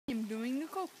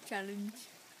challenge.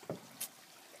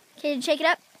 Okay, shake it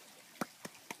up.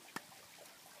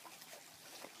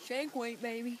 Shake weight,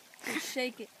 baby. Just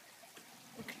shake it.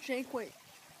 Shake weight.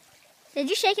 Did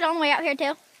you shake it all the way out here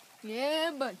too?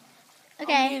 Yeah, but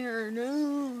Okay.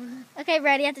 Okay,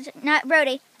 Brody, you have to. Not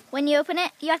Brody. When you open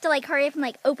it, you have to like hurry up and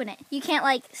like open it. You can't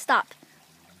like stop.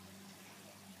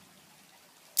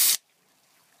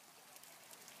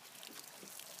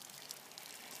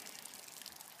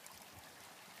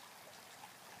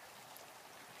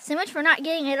 So much for not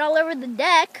getting it all over the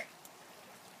deck.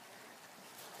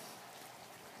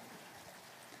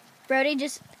 Brody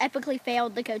just epically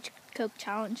failed the Coke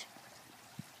challenge.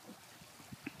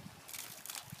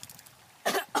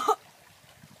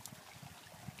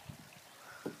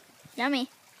 Yummy.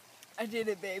 I did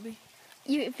it, baby.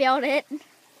 You failed it.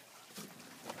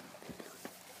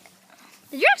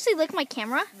 Did you actually lick my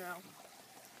camera? No.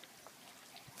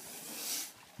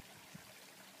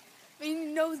 I mean,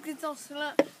 your nose gets all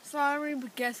slimy,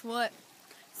 but guess what?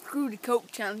 Screw the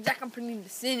Coke challenge. I can put in the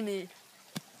cinnamon.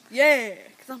 Yeah,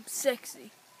 because I'm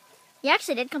sexy. You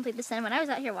actually did complete the cinnamon. I was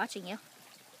out here watching you.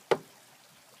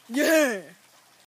 Yeah.